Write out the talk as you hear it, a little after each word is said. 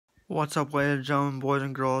What's up, ladies and gentlemen, boys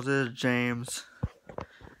and girls? It is James.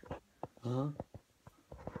 And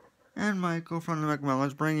Michael from the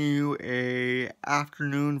McMillens bringing you a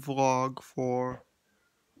afternoon vlog for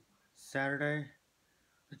Saturday,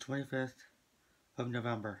 the 25th of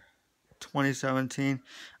November, 2017.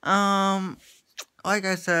 Like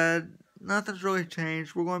I said, nothing's really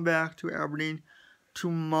changed. We're going back to Aberdeen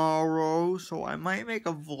tomorrow, so I might make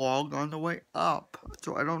a vlog on the way up.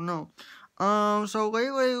 So I don't know. So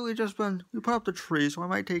lately we put up the tree, so I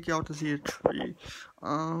might take you out to see a tree.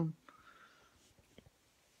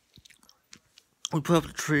 We put up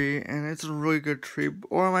the tree, and it's a really good tree.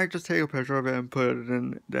 Or I might just take a picture of it and put it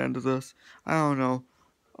in the end of this. I don't know.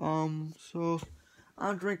 So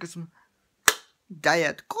I'm drinking some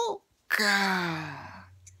Diet Coke. How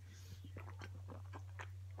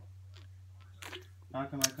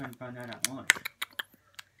come I couldn't find that at lunch?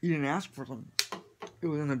 You didn't ask for them. It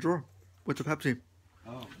was in the drawer with the Pepsi.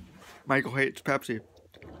 Oh. Michael hates Pepsi.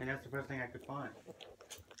 And that's the first thing I could find.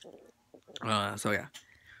 So yeah.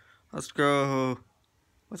 Let's go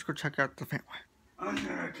check out the family. I'm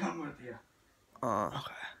gonna come with you. Okay.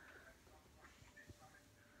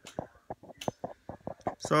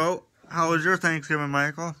 So, how was your Thanksgiving,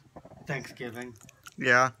 Michael? Thanksgiving.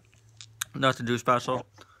 Yeah. Nothing too special.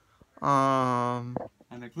 And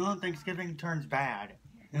McMillen Thanksgiving turns bad.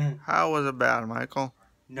 How was it bad, Michael?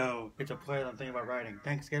 No, it's a play that I'm thinking about writing.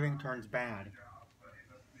 Thanksgiving turns bad.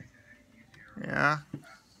 Yeah.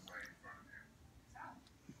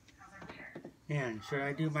 And should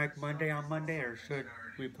I do Mike Monday on Monday, or should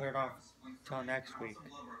we put it off till next week?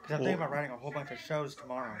 Because I'm thinking about writing a whole bunch of shows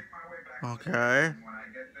tomorrow. Okay.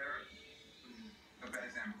 Take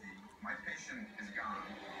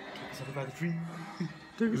us over by the tree.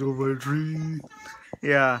 Take us over by the tree.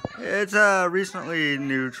 Yeah, it's a recently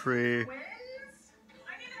new tree.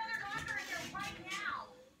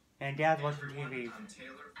 And Dad's watching TV.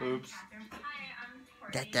 Oops.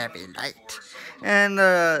 Let there be light. And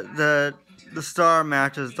the star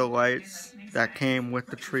matches the lights that came with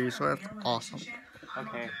the tree, so that's awesome.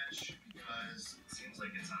 Okay.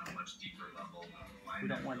 We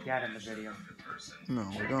don't want Dad in the video. No,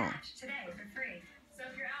 we don't.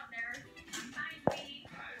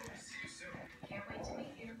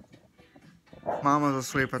 Mama's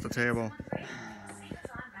asleep at the table.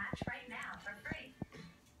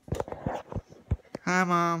 Hi,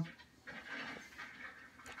 Mom.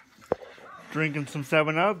 Drinking some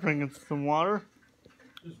 7-Up, drinking some water.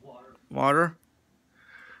 Just water. Water?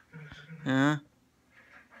 Yeah.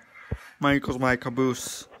 Michael's my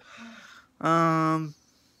caboose. I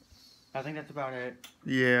think that's about it.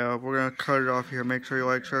 Yeah, we're gonna cut it off here. Make sure you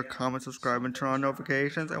like, share, comment, subscribe, and turn on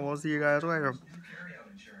notifications, and we'll see you guys later.